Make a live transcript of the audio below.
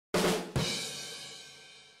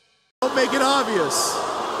don't make it obvious.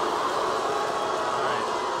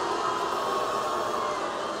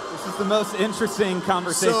 This is the most interesting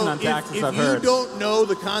conversation on taxes I've heard. If you don't know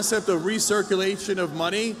the concept of recirculation of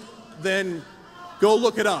money, then go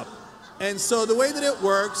look it up. And so the way that it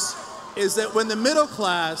works is that when the middle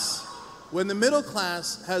class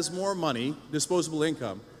has more money, disposable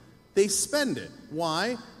income, they spend it.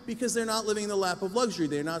 Why? Because they're not living in the lap of luxury.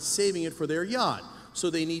 They're not saving it for their yacht. So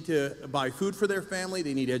they need to buy food for their family.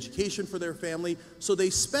 They need education for their family. So they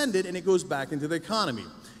spend it, and it goes back into the economy.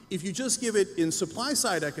 If you just give it in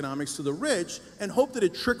supply-side economics to the rich and hope that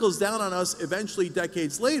it trickles down on us eventually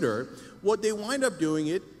decades later, what they wind up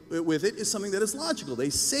doing with it is something that is logical. They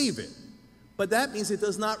save it. But that means it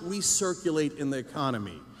does not recirculate in the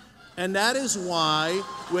economy. And that is why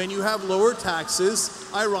when you have lower taxes,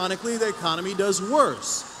 ironically, the economy does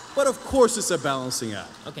worse. But of course it's a balancing act.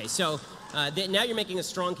 Okay, so now you're making a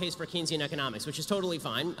strong case for Keynesian economics, which is totally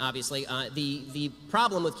fine, obviously. The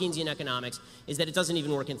problem with Keynesian economics is that it doesn't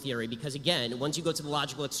even work in theory because, again, once you go to the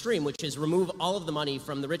logical extreme, which is remove all of the money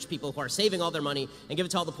from the rich people who are saving all their money and give it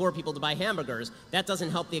to all the poor people to buy hamburgers, that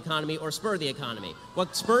doesn't help the economy or spur the economy.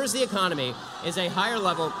 What spurs the economy is a higher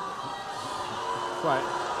level...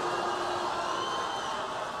 Right.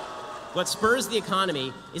 What spurs the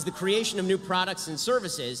economy is the creation of new products and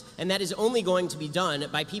services, and that is only going to be done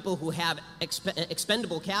by people who have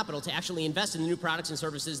expendable capital to actually invest in the new products and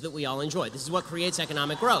services that we all enjoy. This is what creates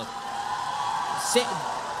economic growth.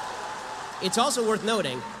 It's also worth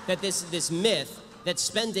noting that this myth that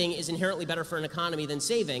spending is inherently better for an economy than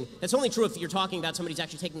saving, that's only true if you're talking about somebody who's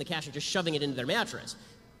actually taking the cash and just shoving it into their mattress.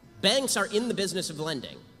 Banks are in the business of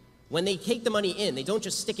lending. When they take the money in, they don't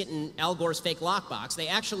just stick it in Al Gore's fake lockbox. They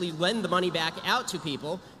actually lend the money back out to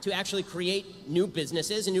people to actually create new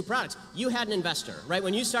businesses and new products. You had an investor, right?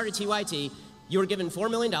 When you started TYT, you were given $4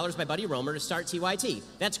 million by Buddy Roemer to start TYT.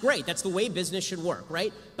 That's great. That's the way business should work,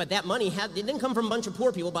 right? But that money it didn't come from a bunch of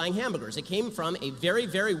poor people buying hamburgers. It came from a very,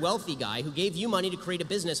 very wealthy guy who gave you money to create a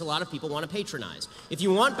business a lot of people want to patronize. If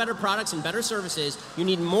you want better products and better services, you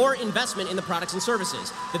need more investment in the products and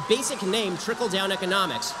services. The basic name, trickle-down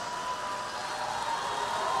economics,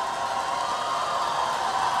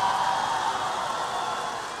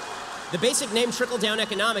 the basic name trickle-down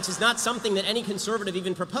economics is not something that any conservative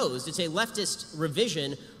even proposed. It's a leftist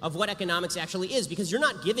revision of what economics actually is, because you're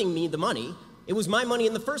not giving me the money. It was my money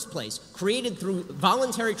in the first place, created through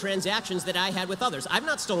voluntary transactions that I had with others. I've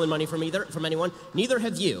not stolen money from anyone, neither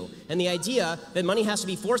have you. And the idea that money has to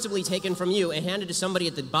be forcibly taken from you and handed to somebody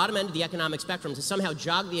at the bottom end of the economic spectrum to somehow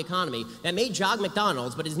jog the economy, that may jog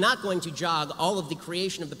McDonald's, but is not going to jog all of the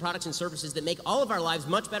creation of the products and services that make all of our lives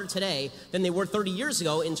much better today than they were 30 years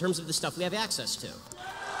ago in terms of the stuff we have access to.